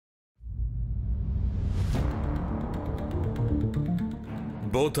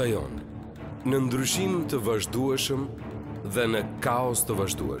Bota jonë, në ndryshim të vazhdueshëm dhe në kaos të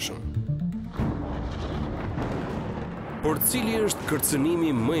vazhdueshëm. Por cili është kërcënimi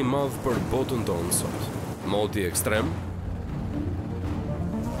më i madh për botën tonë sot? Moti ekstrem?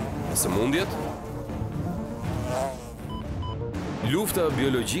 Sëmundjet? Lufta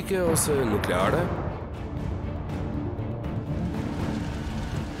biologjike ose nukleare?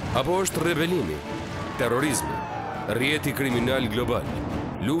 Apo është rebelimi, terrorizmi, rrjeti kriminal global,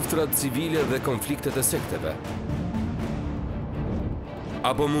 luftrat civile dhe konfliktet e sekteve?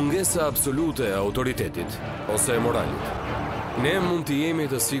 Apo mungesa absolute e autoritetit ose e moralit? Ne mund të jemi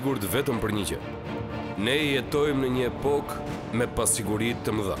të sigurt vetëm për një gjë. Ne jetojmë në një epokë me pasiguri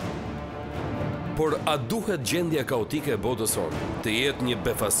të mëdha. Por a duhet gjendja kaotike e botës sonë të jetë një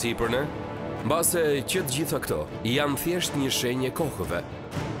befasi për ne? Mbase që të gjitha këto janë thjesht një shenjë kohëve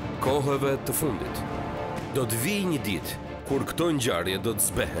të fundit. Do të vijë një ditë kur këto ngjarje do të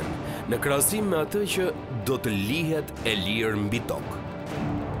zbehen në krahasim me atë që do të lihet e lirë mbi tokë.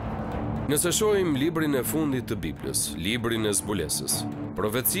 Nëse shohim librin e fundit të Biblës, librin e Zbulesës,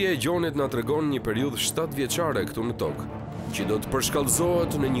 profecia e Gjonit na tregon një periudhë shtatëvjeçare këtu në tokë, që do të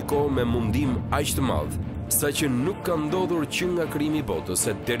përshkallëzohet në një kohë me mundim aq të madh, saqë nuk ka ndodhur që nga krijimi i botës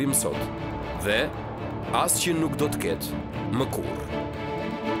e deri më sot, dhe as që nuk do të ketë më kurrë.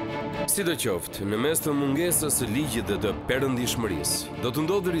 Sidoqoftë, në mes të mungesës së ligjit dhe të perëndishmërisë, do të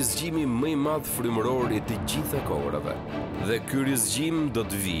ndodhë rizgjimi më i madh frymëror i të gjitha kohërave, dhe ky rizgjim do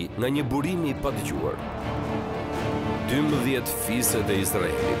të vijë nga një burim i padëgjuar. 12 fiset e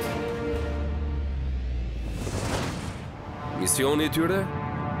Izraelit. Misioni i tyre?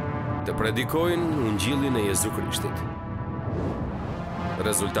 Të predikojnë ungjillin e Jezu Krishtit.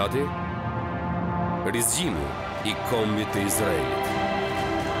 Rezultati? Rizgjimi i kombit të Izraelit.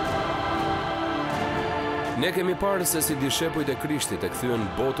 Ne kemi parë se si dishepujt e Krishtit e kthyen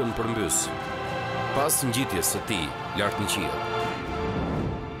botën përmbys, pas ngjitjes së tij lart në qiell.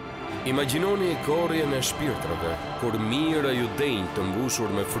 Imagjinoni korrjen e shpirtrave, kur mijëra judenj të mbushur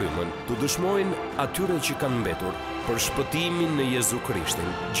me frymën, të dëshmojnë atyre që kanë mbetur për shpëtimin në Jezu Krishtin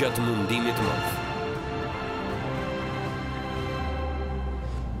gjatë mundimit të madh.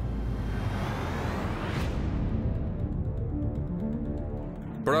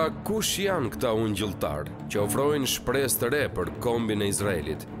 Pra, kush janë këta ungjilltar që ofrojnë shpresë të re për kombin e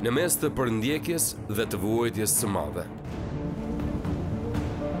Izraelit në mes të përndjekjes dhe të vuajtjes së madhe?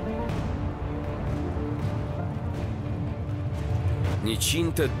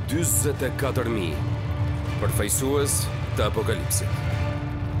 $144.000 përfaqësues të apokalipsit.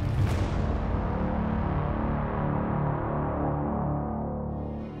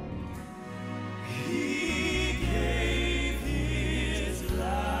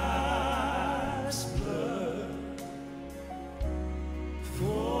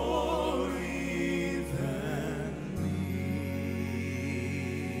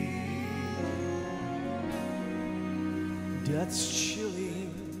 Death's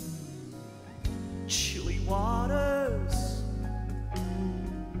chilly waters.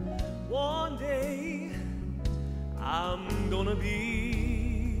 One day I'm gonna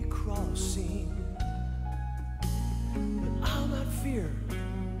be crossing, but I'll not fear,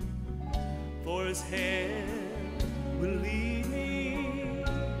 for his hand will lead me,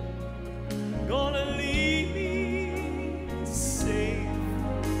 gonna lead me safe.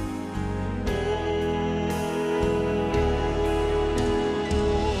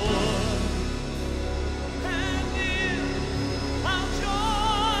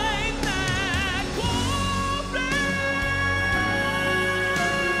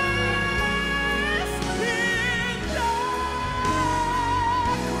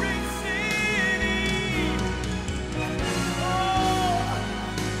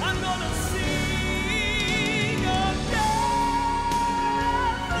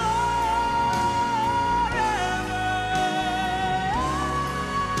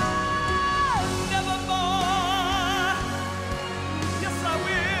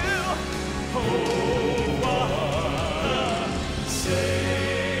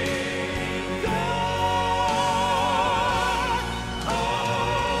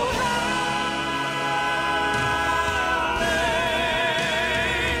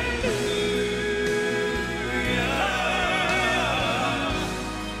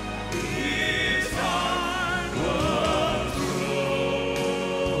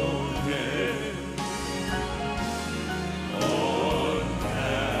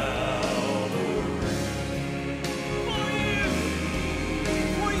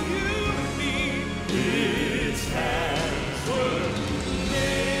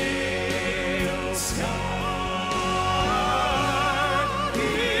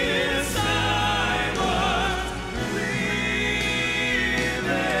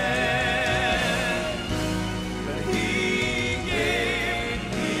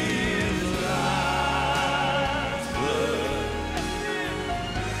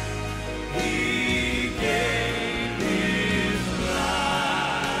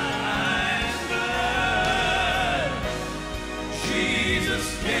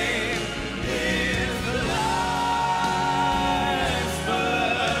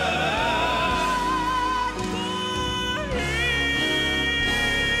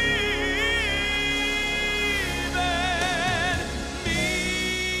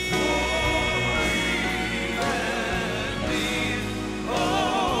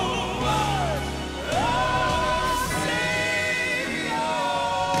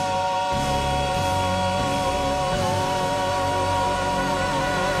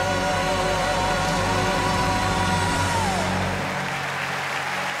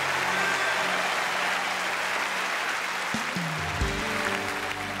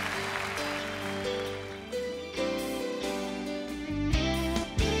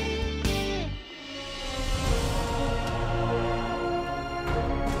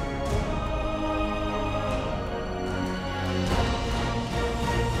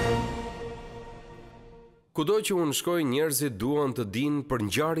 Kudo që unë shkoj, njerëzit duan të dinë për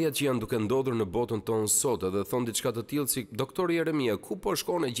ngjarjet që janë duke ndodhur në botën tonë sot, dhe thon diçka të tillë si doktori Jeremia, ku po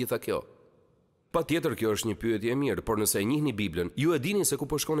shkon e gjitha kjo? Patjetër kjo është një pyetje e mirë, por nëse e njihni Biblën, ju e dini se ku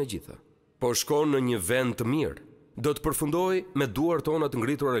po shkon e gjitha. Po shkon në një vend të mirë. Do të përfundoj me duart tona të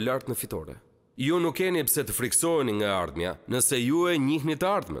ngritura lart në fitore. Ju nuk keni pse të friksoheni nga ardhmja, nëse ju e njihni të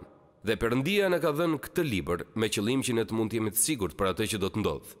ardhmen. Dhe Perëndia na ka dhënë këtë libër me qëllim që ne të mund të jemi të sigurt për atë që do të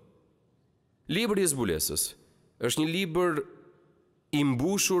ndodhë. Libri i Zbulesës është një libër i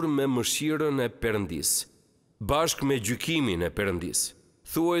mbushur me mëshirën e Perëndisë, bashkë me gjykimin e Perëndisë.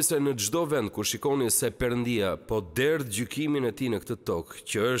 Thuajse në çdo vend ku shikoni se Perëndia po derdh gjykimin e tij në këtë tokë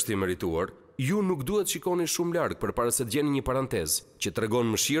që është i merituar, ju nuk duhet shikoni shumë larg përpara se të gjeni një parantezë që tregon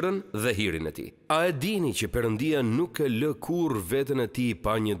mëshirën dhe hirin e tij. A e dini që Perëndia nuk e lë kurrë veten e tij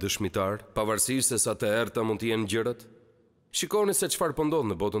pa një dëshmitar, pavarësisht se sa të errta mund të jenë gjërat? Shikoni se çfarë po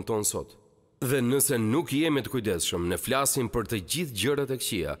ndodh në botën tonë sot. Dhe nëse nuk jemi të kujdesshëm, ne flasim për të gjithë gjërat e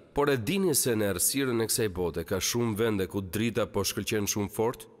këqija, por e dini se në errësirën e kësaj bote ka shumë vende ku drita po shkëlqen shumë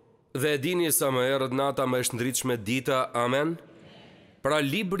fort? Dhe e dini sa më errët nata më e shndritshme dita, amen? Pra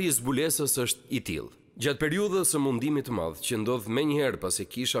libri i Zbulesës është i tillë. Gjatë periudhës së mundimit të madh që ndodh menjëherë pasi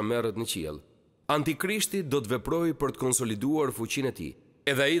kisha merret në qiell, Antikrishti do të veprojë për të konsoliduar fuqinë e tij,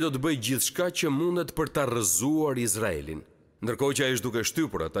 edhe ai do të bëjë gjithçka që mundet për ta rrëzuar Izraelin. Ndërkohë që ai është duke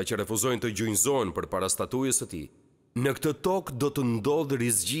shtypur ata që refuzojnë të gjunjëzohen përpara statujës së tij, në këtë tokë do të ndodhë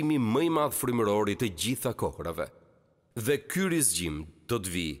rizgjimi më i madh frymëror i të gjitha kohërave. Dhe ky rizgjim do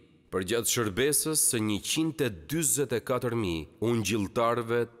të vijë përgjatë shërbesës së 144.000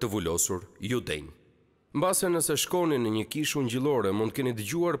 ungjilltarëve të vulosur judej. Mbase nëse shkoni në një kishë ungjillore, mund keni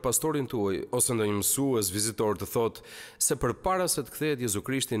dëgjuar pastorin tuaj ose ndonjë mësues vizitor të thotë se përpara se të kthehet Jezu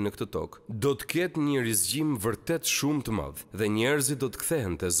Krishti në këtë tokë, do të ketë një rizgjim vërtet shumë të madh dhe njerëzit do të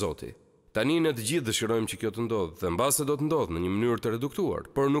kthehen te Zoti. Tani ne të gjithë dëshirojmë që kjo të ndodhë dhe mbase do të ndodhë në një mënyrë të reduktuar,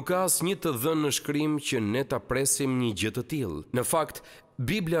 por nuk ka asnjë të dhënë në shkrim që ne ta presim një gjë të tillë. Në fakt,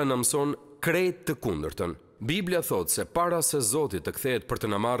 Bibla na mëson krejt të kundërtën. Biblia thot se para se Zoti të kthehet për të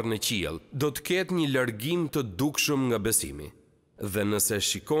na marrë në qiell, do të ketë një largim të dukshëm nga besimi. Dhe nëse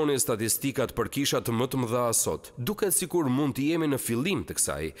shikoni statistikat për kishat më të mëdha sot, duket sikur mund të jemi në fillim të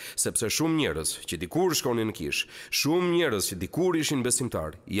kësaj, sepse shumë njerëz që dikur shkonin në kishë, shumë njerëz që dikur ishin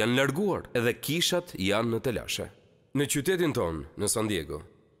besimtar, janë larguar, edhe kishat janë në telashe. Në qytetin tonë, në San Diego,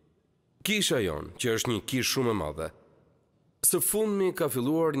 kisha jonë, që është një kishë shumë e madhe, së fundmi ka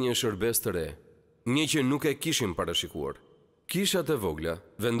filluar një shërbes të re, një që nuk e kishim parashikuar. Kishat e vogla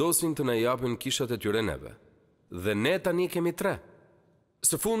vendosin të na japin kishat e tyre neve. Dhe ne tani kemi 3.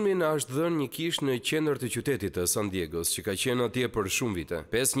 Së fundmi na është dhënë një kishë në qendër të qytetit të San Diegos që ka qenë atje për shumë vite.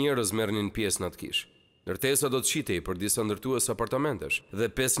 5 njerëz merrnin pjesë në atë kishë. Ndërtesa do të shitej për disa ndërtues apartamentesh dhe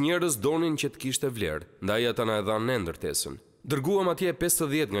 5 njerëz donin që të kishte vlerë, ndaj ata na e dhanë ne ndërtesën. Dërguam atje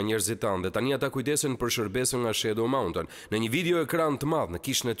 50 nga njerëzit tanë dhe tani ata kujdesen për shërbesën nga Shadow Mountain në një video ekran të madh në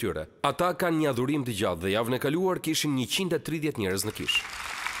kishën e tyre. Ata kanë një adhurim të gjatë dhe javën e kaluar kishin 130 njerëz në kishë.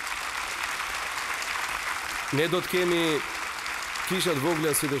 Ne do të kemi kishat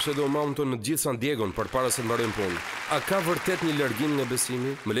vogla si të Shadow Mountain në gjithë San Diegon përpara se të mbarojmë punën. A ka vërtet një largim nga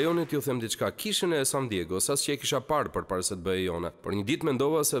besimi? Më lejoni t'ju them diçka. Kishën e San Diego, as që e kisha parë përpara se të bëhej jona, por një ditë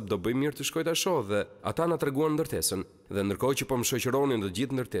mendova se do bëj mirë të shkoj ta shoh dhe ata na treguan ndërtesën. Dhe ndërkohë që po më shoqëronin të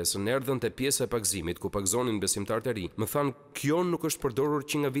gjithë ndërtesën, erdhën te pjesa e pagëzimit ku pagëzonin besimtarët e ri. Më thanë, kjo nuk është përdorur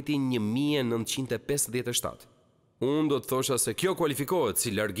që nga viti 1957. Unë do të thosha se kjo kualifikohet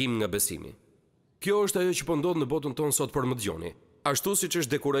si largim nga besimi. Kjo është ajo që po ndodh në botën tonë sot për më dëgjoni. Ashtu siç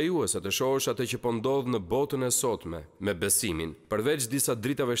është dekurajuese të shohësh atë që po ndodh në botën e sotme me besimin, përveç disa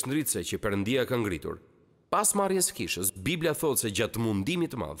dritave shndritëse që Perëndia ka ngritur. Pas marrjes së kishës, Biblia thotë se gjatë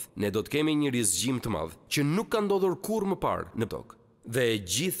mundimit të madh, ne do të kemi një rizgjim të madh që nuk ka ndodhur kurrë më parë në tokë. Dhe e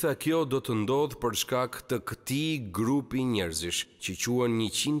gjitha kjo do të ndodhë për shkak të këtij grupi njerëzish që quhen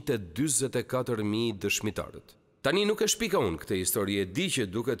 144.000 dëshmitarët. Tani nuk e shpika unë këtë histori, e di që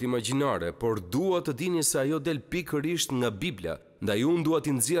duket imagjinare, por dua të dini se ajo del pikërisht nga Bibla. Ndaj unë dua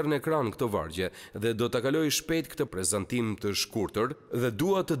t'i nxjerr në ekran këto vargje dhe do ta kaloj shpejt këtë prezantim të shkurtër dhe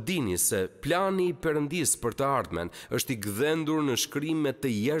dua të dini se plani i Perëndis për të ardhmen është i gdhendur në shkrime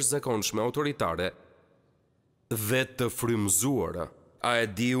të jashtëzakonshme autoritare dhe të frymëzuara. A e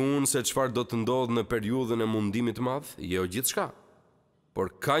di unë se çfarë do të ndodhë në periudhën e mundimit të madh? Jo gjithçka.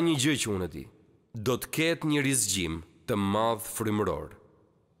 Por ka një gjë që unë e di. Do të ketë një rizgjim të madh frymëror.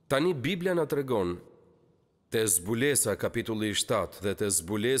 Tani Biblia na tregon te Zbulesa kapitulli 7 dhe te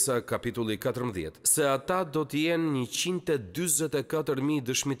Zbulesa kapitulli 14 se ata do të jenë 144.000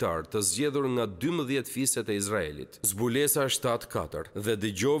 dëshmitar të zgjedhur nga 12 fiset e Izraelit. Zbulesa 7:4 dhe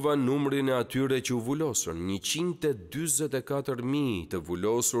dëgjova numrin e atyre që u vulosën, 144.000 të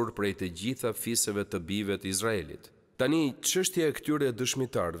vulosur prej të gjitha fiseve të bijve të Izraelit. Tani, çështja e këtyre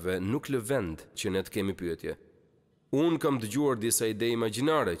dëshmitarëve nuk lë vend që ne të kemi pyetje. Unë kam dëgjuar disa ide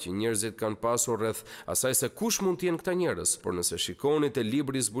imagjinare që njerëzit kanë pasur rreth asaj se kush mund të jenë këta njerëz, por nëse shikoni te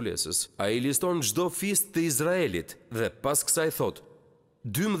libri i Zbulesës, ai liston çdo fis të Izraelit dhe pas kësaj thotë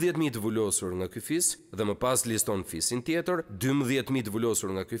 12.000 të vulosur nga ky fis dhe më pas liston fisin tjetër, 12.000 të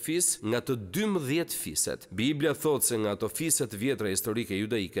vulosur nga ky fis, nga të 12 fiset. Biblia thotë se nga ato fiset vjetra historike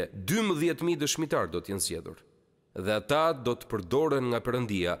judaike, 12.000 dëshmitar do të jenë zgjedhur. Dhe ata do të përdoren nga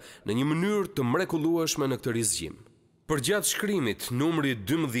Perëndia në një mënyrë të mrekullueshme në këtë rizgjim. Përgjatë shkrimit, numri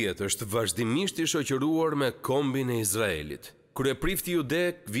 12 është vazhdimisht i shoqëruar me kombin e Izraelit. Kryeprifti jude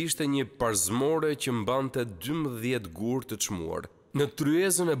vishte një parzmore që mbante 12 gur të çmuar. Në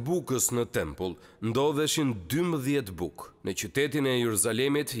tryezën e bukës në tempull ndodheshin 12 bukë. Në qytetin e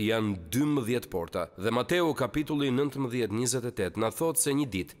Jeruzalemit janë 12 porta. Dhe Mateu kapitulli 19:28 na thotë se një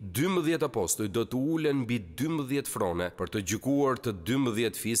ditë 12 apostoj do të ulen mbi 12 frone për të gjykuar të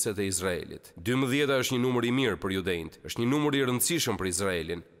 12 fiset e Izraelit. 12 është një numër i mirë për judejt, është një numër i rëndësishëm për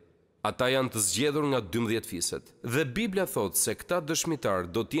Izraelin. Ata janë të zgjedhur nga 12 fiset. Dhe Biblia thotë se këta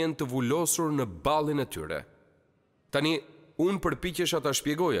dëshmitar do të jenë të vulosur në ballin e tyre. Tani unë përpiqesha ta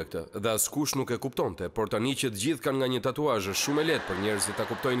shpjegoja këtë dhe askush nuk e kuptonte, por tani që të gjithë kanë nga një tatuazh është shumë e lehtë për njerëzit ta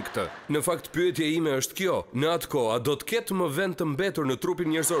kuptojnë këtë. Në fakt pyetja ime është kjo: në atë kohë a do të ketë më vend të mbetur në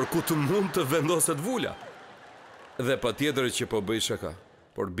trupin njerëzor ku të mund të vendoset vula? Dhe patjetër që po bëj shaka.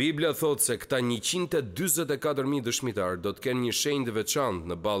 Por Biblia thotë se këta 144.000 dëshmitar do të kenë një shenjë të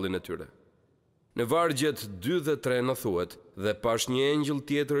veçantë në ballin e tyre. Në vargjet 2 dhe 3 në thuhet, dhe pash një engjëll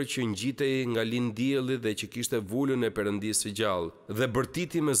tjetër që ngjitej nga lindjelli dhe që kishte vulën e Perëndisë së gjallë, dhe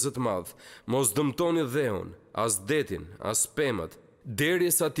bërtiti me zë të madh, mos dëmtoni dheun, as detin, as pemat,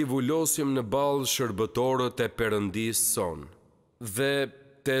 derisa t'i vulosim në ball shërbëtorët e Perëndisë son. Dhe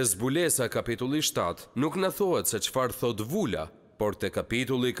te Zbulesa kapitulli 7 nuk na thuhet se çfarë thot vula, por te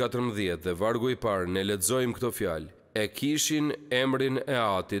kapitulli 14 dhe vargu i parë ne lexojmë këto fjalë: e kishin emrin e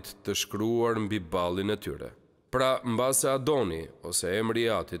Atit të shkruar mbi ballin e tyre. Pra, mbase Adoni, ose emri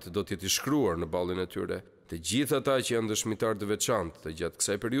i Atit, do t'jeti shkruar në ballin e tyre, të gjithë ata që janë dëshmitar të veçantë të gjatë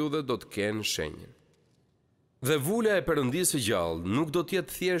kësaj periudhe do të kenë shenjën. Dhe vula e Perëndisë së gjallë nuk do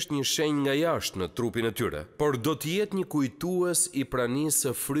t'jetë thjesht një shenjë nga jashtë në trupin e tyre, por do t'jetë një kujtues i pranisë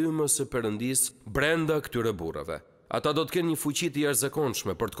së frymës së Perëndisë brenda këtyre burrave. Ata do të kenë një fuqi të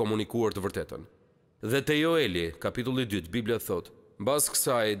jashtëzakonshme për të komunikuar të vërtetën. Dhe te Joeli, kapitulli 2, Biblia thot: mbas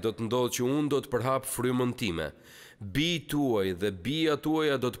kësaj do të ndodhë që unë do të përhap frymën time. Bijtë tuaj dhe bija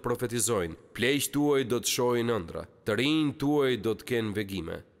tuaja do të profetizojnë, pleqtë tuaj do të shohin ëndra, të rinjtë tuaj do të kenë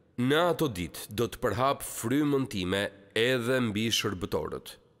vegime. Në ato ditë do të përhap frymën time edhe mbi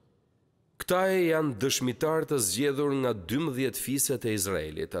shërbëtorët. Këta janë dëshmitar të zgjedhur nga 12 fiset e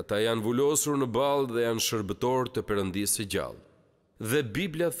Izraelit. Ata janë vulosur në ballë dhe janë shërbëtorë të Perëndisë së gjallë. Dhe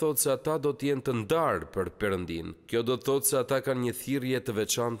Biblia thotë se ata do të jenë të ndarë për Perëndin. Kjo do të thotë se ata kanë një thirrje të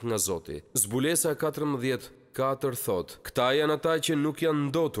veçantë nga Zoti. Zbulesa 14:4 thotë: këta janë ata që nuk janë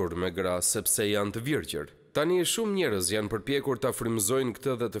ndotur me gra sepse janë të virgjër. Tani shumë njerëz janë përpjekur ta frymëzojnë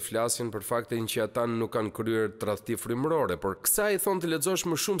këtë dhe të flasin për faktin që ata nuk kanë kryer tradhti frymërore, por kësaj thonë të lexosh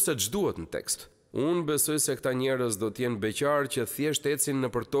më shumë se ç'duhet në tekst. Unë besoj se këta njerëz do të jenë beqarë që thjesht ecin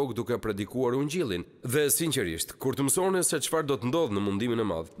nëpër tokë duke predikuar ungjillin. Dhe sinqerisht, kur të mësoni se çfarë do të ndodhë në mundimin e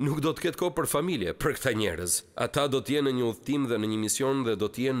madh, nuk do të ketë kohë për familje për këta njerëz. Ata do të jenë në një udhtim dhe në një mision dhe do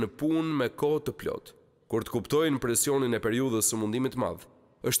të jenë në punë me kohë të plotë. Kur të kuptojnë presionin e periudhës së mundimit të madh,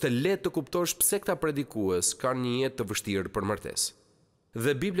 është lehtë të kuptosh pse këta predikues kanë një jetë të vështirë për martesë.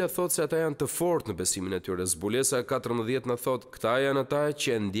 Dhe Biblia thot se ata janë të fortë në besimin e tyre. Zbulesa 14 na thot, këta janë ata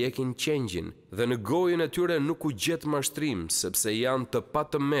që ndjekin qengjin, dhe në gojën e tyre nuk u gjet mashtrim, sepse janë të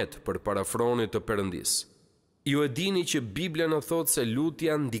patëmet për parafronit të Perëndisë. Ju e dini që Biblia na thot se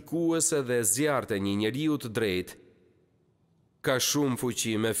lutja ndikuese dhe e zjarrte një njeriu të drejtë ka shumë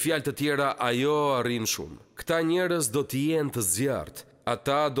fuqi, me fjalë të tjera ajo arrin shumë. Këta njerëz do të jenë të zjarrt,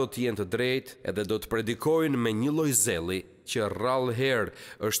 ata do të jenë të drejtë edhe do të predikojnë me një lloj zelli që rrallë herë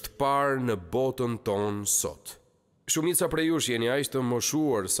është parë në botën tonë sot. Shumica prej jush jeni aq të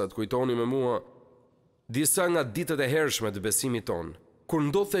moshuar sa të kujtoni me mua disa nga ditët e hershme të besimit tonë, kur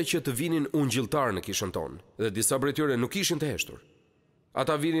ndodhte që të vinin ungjilltar në kishën tonë, dhe disa prej tyre nuk ishin të heshtur.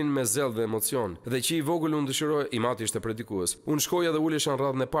 Ata vinin me zell dhe emocion, dhe që i vogël unë dëshiroj, i mati ishte predikues. Unë shkoja dhe ulesha në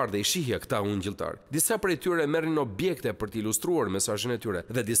radhën e parë dhe i shihja këta ungjilltar. Disa prej tyre merrin objekte për të ilustruar mesazhin e tyre,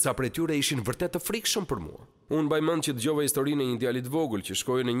 dhe disa prej tyre ishin vërtet të frikshëm për mua. Unë mbaj mend që dëgjova historinë e një djalit vogël që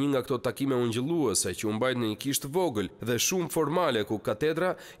shkoi në një nga këto takime ungjilluese që u mbajt në një kishë të vogël dhe shumë formale ku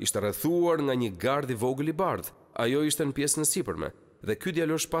katedra ishte rrethuar nga një gardh i vogël i bardhë. Ajo ishte në pjesën e sipërme. Dhe ky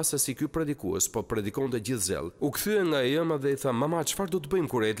djalosh pas se si ky predikues po predikonte gjithë zell, u kthye nga e ema dhe i tha: "Mama, çfarë do të bëjmë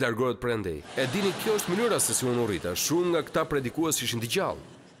kur ai të largohet prandej?" E dini, kjo është mënyra se si unë urrita. Shumë nga këta predikues ishin të gjallë.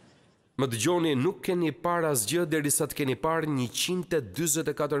 Më dëgjoni, nuk keni parë asgjë derisa të keni parë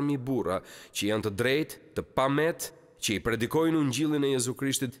 144.000 burra që janë të drejtë, të pamet, që i predikojnë ungjillin e Jezu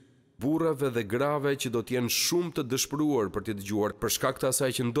Krishtit, burrave dhe grave që do të jenë shumë të dëshpëruar për t'i dëgjuar për shkak të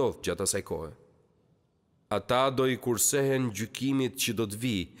asaj që ndodh gjatë asaj kohe. Ata do i kursehen gjykimit që do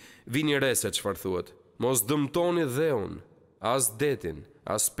të vini re se çfarë thuhet. Mos dëmtoni dheun, as detin,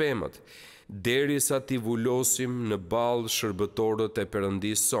 as pemët, derisa t'i vulosim në ballë shërbëtorët e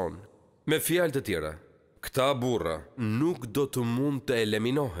Perëndisë son. Me fjalë të tjera, këta burra nuk do të mund të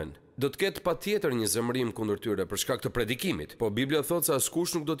eliminohen. Do të ketë patjetër një zemërim kundër tyre për shkak të predikimit, po Biblia thotë se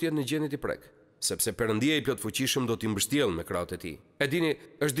askush nuk do të jetë në gjendje të prek, sepse Perëndia i plot fuqishëm do t'i mbështjellë me krahët e tij. E dini,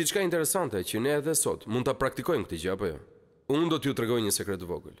 është diçka interesante që ne edhe sot mund ta praktikojmë këtë gjë apo jo? Unë do t'ju tregoj një sekret të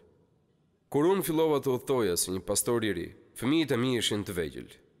vogël. Kur unë fillova të udhtoja si një pastor i ri, fëmijët e mi ishin të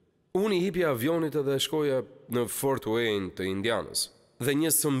vegjël. Unë i hipja avionit edhe shkoja në Fort Wayne të Indianës, dhe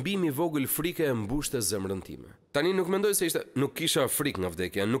një sëmbim i vogël frike e mbushte zemrën time. Tani nuk mendoj se nuk kisha frikë nga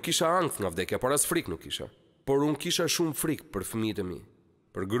vdekja, nuk kisha ankth nga vdekja, por as frikë nuk kisha. Por unë kisha shumë frikë për fëmijët e mi,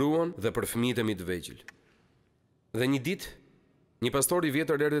 për gruan dhe për fëmijët e mi të vegjël. Dhe një ditë, një pastor i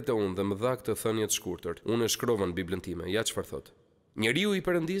vjetër erdhi te unë dhe më dha këtë thënie të shkurtër. Unë e shkrova në Biblën time. Ja çfarë thotë. Njeriu i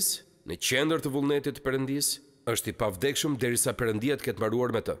Perëndisë, në qendër të vullnetit të Perëndisë, është i pavdekshëm derisa Perëndia të ketë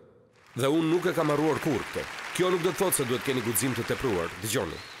mbaruar me të. Dhe unë nuk e kam harruar kurrë këtë. Kjo nuk do të thotë se duhet keni guxim të tepruar.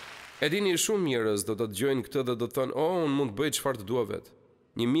 Dëgjoni. E dini, shumë njerëz do të dëgjojnë këtë dhe do të thonë: "Oh, unë mund të bëj çfarë të dua vetë."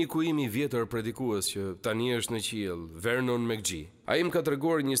 Një miku im i vjetër predikues që tani është në qiell, Vernon McGee. Ai më ka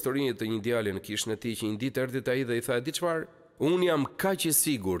treguar një histori të një djali në kishën e tij që një ditë erdhi ai dhe i tha: "Di çfarë? Unë jam kaq i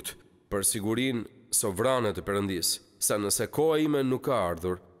sigurt për sigurinë sovrane të Perëndisë, sa nëse koha ime nuk ka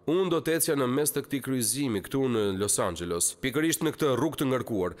ardhur, unë do të ecja në mes të këtij kryqëzimi këtu në Los Angeles, pikërisht në këtë rrugë të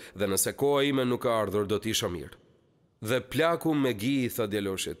ngarkuar, dhe nëse koha ime nuk ka ardhur, do të isha mirë." Dhe plaku McGee i tha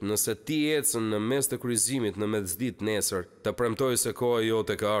djaloshit: "Nëse ti ecën në mes të kryqëzimit në mesditë nesër, të premtoj se koha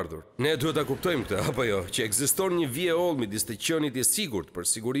jote ka ardhur." Ne duhet ta kuptojmë këtë, apo jo, që ekziston një vije holl midis të qenit i sigurt për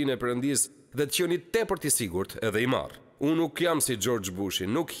sigurinë e Perëndisë dhe të qenit tepër të sigurt edhe i marr. Unë nuk jam si George Bushi,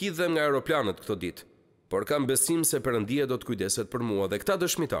 nuk hidhem nga aeroplanet këto ditë, por kam besim se Perëndia do të kujdeset për mua dhe këta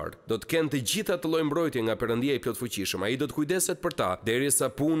dëshmitarë do të kenë të gjitha të lloj mbrojtje nga Perëndia i plot fuqishëm. Ai do të kujdeset për ta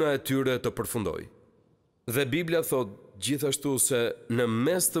derisa puna e tyre të përfundojë. Dhe Biblia thot gjithashtu se në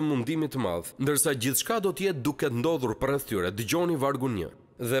mes të mundimit të madh, ndërsa gjithçka do të jetë duke ndodhur përreth tyre, dëgjoni vargun 1.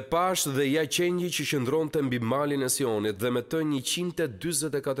 Dhe pash dhe ja qengji që qëndronte mbi malin e Sionit dhe me të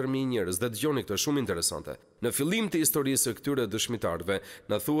 144.000 njerëz. Dhe dëgjoni këtë, shumë interesante. Në fillim të historisë së këtyre dëshmitarëve,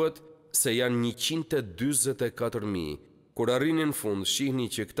 na thuhet se janë 144.000. Kur arrinin në fund, shihni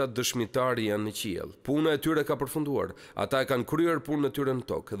që këta dëshmitarë janë në qiell. Puna e tyre ka përfunduar. Ata e kanë kryer punën e tyre në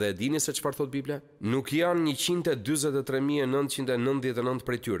tokë. Dhe e dini se çfarë thot Bibla? Nuk janë 143.999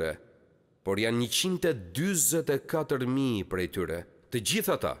 prej tyre, por janë 144.000 prej tyre. Të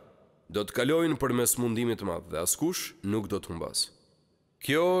gjitha ata do të kalojnë përmes mundimit të madh dhe askush nuk do të humbas.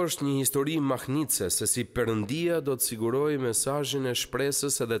 Kjo është një histori mahnitse se si Perëndia do të sigurojë mesazhin e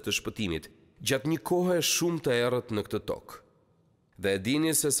shpresës edhe të shpëtimit gjatë një kohe shumë të errët në këtë tokë. Dhe e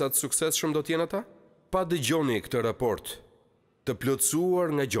dini se sa të suksesshëm do të jenë ata? Pa dëgjoni këtë raport të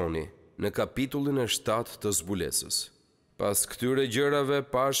plotësuar nga Gjoni në kapitullin e 7 të Zbulesës. Pas këtyre gjërave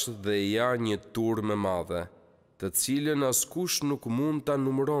pash dhe ja një turmë e madhe, të cilën askush nuk mund ta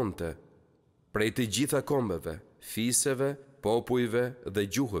numëronte, prej të gjitha kombeve, fiseve popujve dhe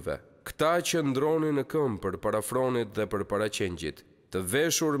gjuhëve. Këta që ndronin në këmbë për para fronit dhe për para qengjit, të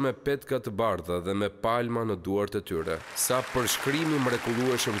veshur me petka të bardha dhe me palma në duart e tyre. Sa përshkrimi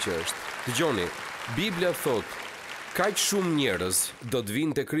mrekullueshëm që është. Dëgjoni, Biblia thotë, kaq shumë njerëz do të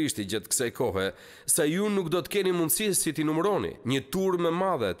vinë te Krishti gjatë kësaj kohe, sa ju nuk do të keni mundësi si t'i numëroni. Një turmë e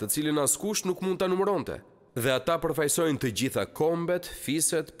madhe, të cilën askush nuk mund ta numëronte. Dhe ata përfaqësojnë të gjitha kombet,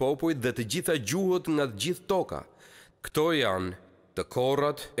 fiset, popujt dhe të gjitha gjuhët nga të gjithë toka. Këto janë të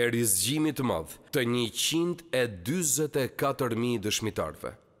korrat e rizgjimit të madh, të 144.000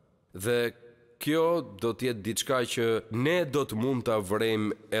 dëshmitarëve. Dhe kjo do të jetë diçka që ne do të mund ta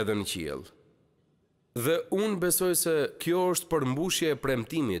vrejmë edhe në qiell. Dhe unë besoj se kjo është përmbushje e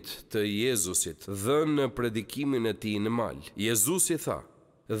premtimit të Jezusit dhënë në predikimin e tij në mal. Jezusi tha,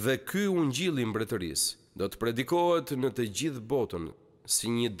 dhe ky ungjilli i mbretërisë do të predikohet në të gjithë botën si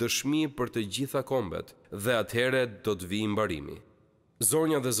një dëshmi për të gjitha kombet, dhe atëherë do të vijë mbarimi.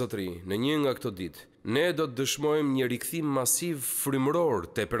 Zonja dhe zotëri, në një nga këto ditë, ne do të dëshmojmë një rikthim masiv frymëror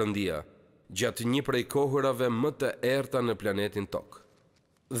te Perëndia gjatë një prej kohërave më të errta në planetin Tokë.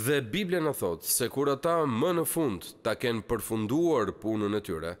 Dhe Biblia na thotë se kur ata më në fund ta kenë përfunduar punën e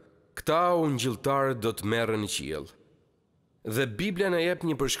tyre, këta ungjilltarë do të merren në qiell. Dhe Biblia na jep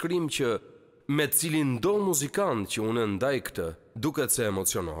një përshkrim që me cilin do muzikant që unë ndaj këtë, duket se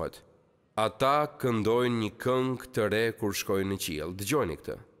emocionohet. Ata këndojnë një këngë të re kur shkojnë në qiell. Dëgjoni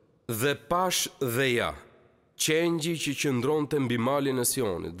këtë. Dhe pash dhe ja, qengji që qëndronte mbi malin e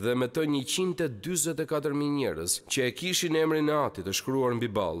Sionit dhe me të 144.000 njerëz që e kishin emrin e Atit të shkruar mbi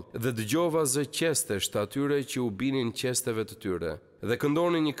ball, dhe dëgjova zë qestesh të atyre që u binin qesteve të tyre, dhe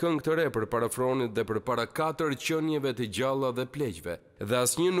këndonin një këngë të re për para fronit dhe për para 4 qenieve të gjalla dhe pleqve, dhe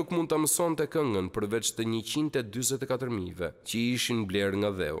asnjë nuk mund ta mësonte këngën përveç të 144.000 që ishin bler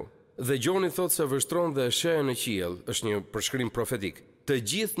nga dheu. Dhe Gjonit thot se vështron dhe sheh në qiell, është një përshkrim profetik. Të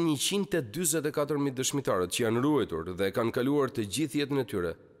gjithë 144.000 dëshmitarët që janë ruajtur dhe kanë kaluar të gjithë jetën e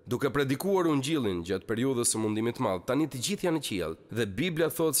tyre, duke predikuar ungjillin gjatë periudhës së mundimit të madh, tani të gjithë janë në qiell. Dhe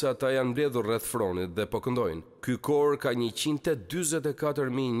Biblia thot se ata janë mbledhur rreth fronit dhe po këndojnë. Ky kor ka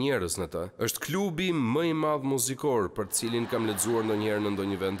 144.000 njerëz në të. Është klubi më i madh muzikor për të cilin kam lexuar ndonjëherë në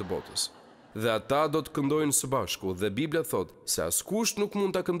ndonjë vend të botës. Dhe ata do të këndojnë së bashku, dhe Biblia thot se askush nuk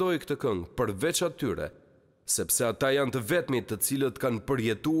mund ta këndojë këtë këngë përveç atyre, sepse ata janë të vetmit të cilët kanë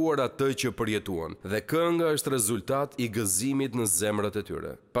përjetuar atë që përjetuan, dhe kënga është rezultat i gëzimit në zemrat e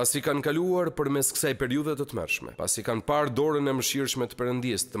tyre. Pasi kanë kaluar përmes kësaj periudhe të tmerrshme, pasi kanë parë dorën e mëshirshme të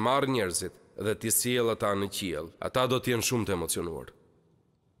Perëndisë të marrë njerëzit dhe t'i sjellë ata në qiell, ata do të jenë shumë të emocionuar.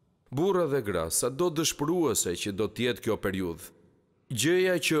 Burra dhe gra, sado dëshpëruese që do të jetë kjo periudhë,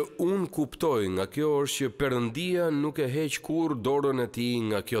 gjëja që unë kuptoj nga kjo është që Perëndia nuk e heq kurrë dorën e tij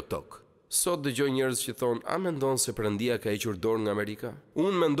nga kjo tokë. Sot dëgjoj njerëz që thonë, a mendon se Perëndia ka hequr dorën nga Amerika?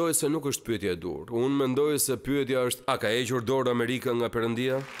 Unë mendoj se nuk është pyetja e dur. Unë mendoj se pyetja është, a ka hequr dorë Amerika nga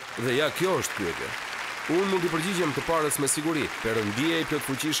Perëndia? Dhe ja, kjo është pyetja. Unë nuk i përgjigjem të parës me siguri. Perëndia i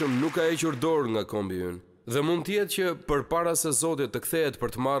plotfuqishëm nuk ka hequr dorë nga kombi ynë. Dhe mund të jetë që përpara se Zoti të kthehet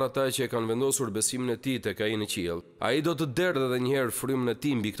për të marrë ata që e kanë vendosur besimin e tij tek ai në qiell, ai do të derdhë edhe një herë frymën e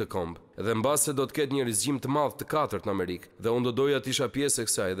tij mbi këtë komb. Dhe mbase do të ketë një rizgjim të madh të katërt në Amerikë, dhe unë do doja të isha pjesë e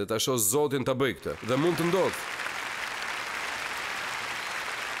kësaj dhe ta shoh Zotin ta bëj këtë. Dhe mund të ndodhë.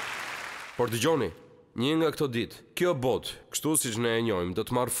 Por dëgjoni, një nga këto ditë, kjo botë, kështu siç ne e njohim, do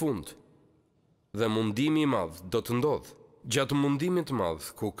të marrë fund. Dhe mundimi i madh do të ndodhë. Gjatë mundimit të madh,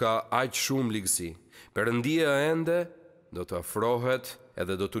 ku ka aq shumë ligësi, Perëndia ende do të afrohet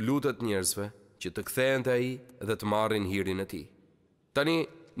edhe do të lutet njerëzve që të kthehen te ai dhe të marrin hirin e tij. Tani,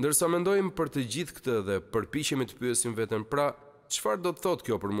 ndërsa mendojmë për të gjithë këtë dhe përpiqemi të pyesim veten, pra, çfarë do të thotë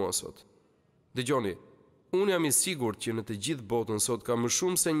kjo për mua sot? Dëgjoni, unë jam i sigurt që në të gjithë botën sot ka më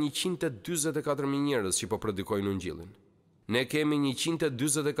shumë se 144.000 njerëz që po predikojnë ungjillin. Ne kemi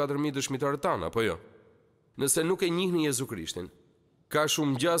 144.000 dëshmitarë tanë, apo jo? Nëse nuk e njihni Jezu Krishtin, ka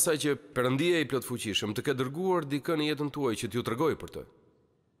shumë gjasa që Perëndia i plotfuqishëm të ka dërguar dikë në jetën tuaj që t'ju tregoj për të.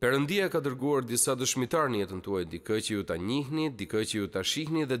 Perëndia ka dërguar disa dëshmitar në jetën tuaj, dikë që ju ta njihni, dikë që ju ta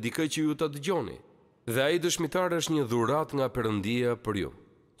shihni dhe dikë që ju ta dëgjoni. Dhe ai dëshmitar është një dhuratë nga Perëndia për ju,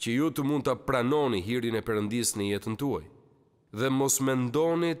 që ju të mund ta pranoni hirin e Perëndisë në jetën tuaj. Dhe mos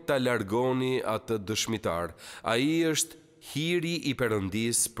mendoni ta largoni atë dëshmitar. Ai është hiri i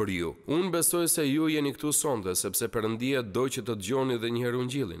Perëndisë për ju. Unë besoj se ju jeni këtu sonte sepse Perëndia do që të dëgjoni edhe një herë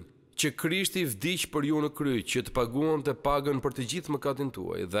ungjillin, që Krishti vdiq për ju në kryq, që të paguante pagën për të gjithë mëkatin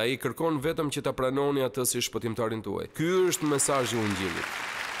tuaj, dhe ai kërkon vetëm që ta pranoni atë si shpëtimtarin tuaj. Ky është mesazhi i ungjillit.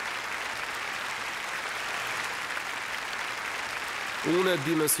 Unë e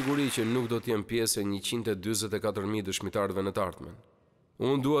di me siguri që nuk do t'jem pjesë e 144.000 dëshmitarëve në të ardhmen.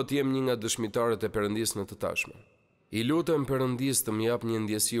 Unë dua t'jem një nga dëshmitarët e Perëndisë në të tashmen. I lutem Perëndis të më jap një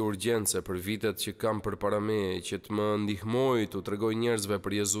ndjesi urgjence për vitet që kam përpara meje, që të më ndihmoj t'u tregoj njerëzve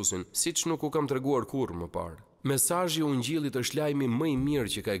për Jezusin, siç nuk u kam treguar kurrë më parë. Mesazhi i Ungjillit është lajmi më i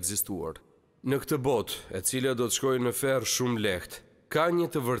mirë që ka ekzistuar. Në këtë botë, e cila do të shkojë në ferr shumë lehtë, ka një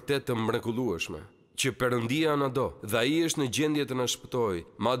të vërtetë të mrekullueshme, që Perëndia na do, dhe ai është në gjendje të na shpëtojë,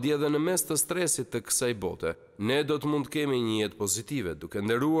 madje edhe në mes të stresit të kësaj bote. Ne do të mund të kemi një jetë pozitive duke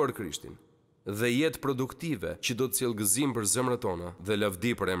nderuar Krishtin, dhe jetë produktive që do të sjellë gëzim për zemrat tona dhe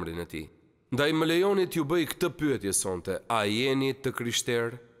lavdi për emrin e Tij. Ndaj më lejoni t'ju bëj këtë pyetje sonte: a jeni të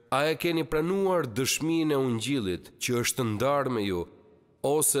krishterë? A e keni pranuar dëshminë e Ungjillit që është ndarë me ju,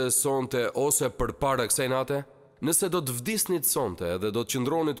 ose sonte ose përpara kësaj nate? Nëse do të vdisnit sonte dhe do të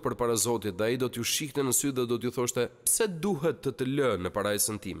qëndronit përpara Zotit, dhe ai do t'ju shihte në sy dhe do t'ju thoshte: pse duhet të lë në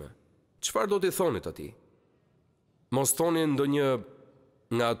parajsën time? Çfarë do t'i thonit atij? Mos thoni ndonjë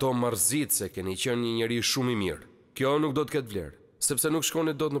nga ato marrëzit se keni qenë një njeri shumë i mirë. Kjo nuk do të ketë vlerë, sepse nuk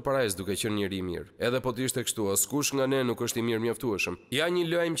shkonit dot në parajsë duke qenë njeri i mirë. Edhe po të ishte kështu, askush nga ne nuk është i mirë mjaftueshëm. Ja një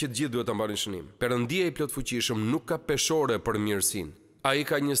lajm që të gjithë duhet ta marrin shënim. Perëndia i plotfuqishëm nuk ka peshore për mirësinë. Ai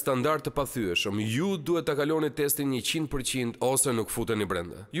ka një standard të pathyeshëm. Ju duhet ta kaloni testin 100% ose nuk futeni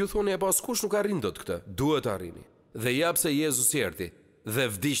brenda. Ju thoni apo askush nuk arrin dot këtë. Duhet të arrini. Dhe ja pse Jezusi erdhi dhe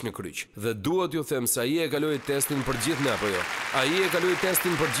vdiq në kryq. Dhe duhet ju them se ai e kaloi testin për gjithë ne apo jo. Ai e kaloi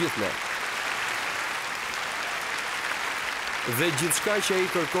testin për gjithë ne. Dhe gjithçka që ai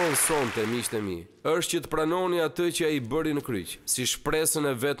kërkon sonte, miqtë e mi, është që të pranoni atë që ai bëri në kryq, si shpresën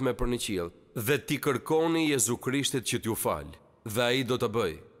e vetme për në qiell, dhe ti kërkoni Jezu Krishtit që t'ju falë. Dhe ai do të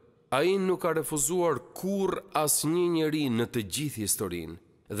bëj. Ai nuk ka refuzuar kurrë asnjë njeri në të gjithë historinë,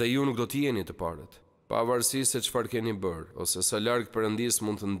 dhe ju nuk do të jeni të parët. Pavarësisht se çfarë keni bërë ose sa larg Perëndis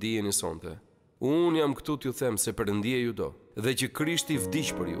mund të ndiheni sonte. Unë jam këtu t'ju them se Perëndia ju do, dhe që Krishti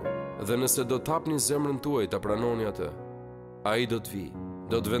vdiq për ju. Dhe nëse do të hapni zemrën tuaj ta pranoni atë, ai do të vijë,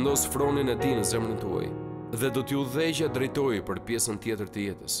 do të vendos fronin e tij në zemrën tuaj dhe do t'ju udhëheqë drejtori për pjesën tjetër të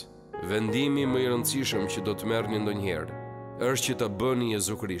jetës. Vendimi më i rëndësishëm që do të merrni ndonjëherë është që ta bëni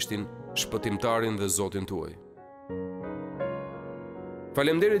Jezu Krishtin shpëtimtarin dhe Zotin tuaj.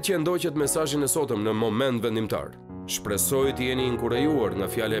 Faleminderit që ndoqët mesazhin e sotëm në moment vendimtar. Shpresoj të jeni inkurajuar nga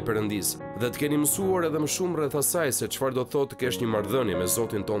fjala e Perëndis dhe të keni mësuar edhe më shumë rreth asaj se çfarë do të thotë të kesh një marrëdhënie me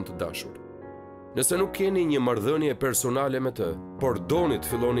Zotin tonë të dashur. Nëse nuk keni një marrëdhënie personale me të, por doni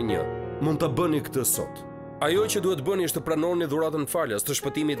të filloni një, mund ta bëni këtë sot. Ajo që duhet bëni është të pranoni dhuratën falës të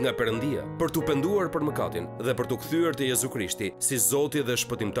shpëtimit nga Perëndia, për t'u penduar për mëkatin dhe për t'u kthyer te Jezu Krishti si Zoti dhe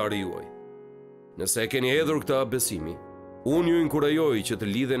shpëtimtari juaj. Nëse e keni hedhur këtë besimi, unë ju inkurajoj që të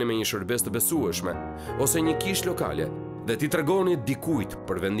lidheni me një shërbes të besueshme ose një kishë lokale dhe t'i tregoni dikujt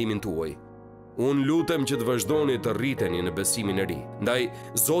për vendimin tuaj. Unë lutem që të vazhdoni të rriteni në besimin e ri. Ndaj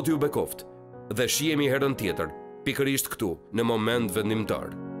Zoti ju bekoft dhe shihemi herën tjetër, pikërisht këtu në moment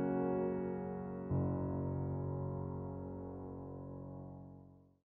vendimtar.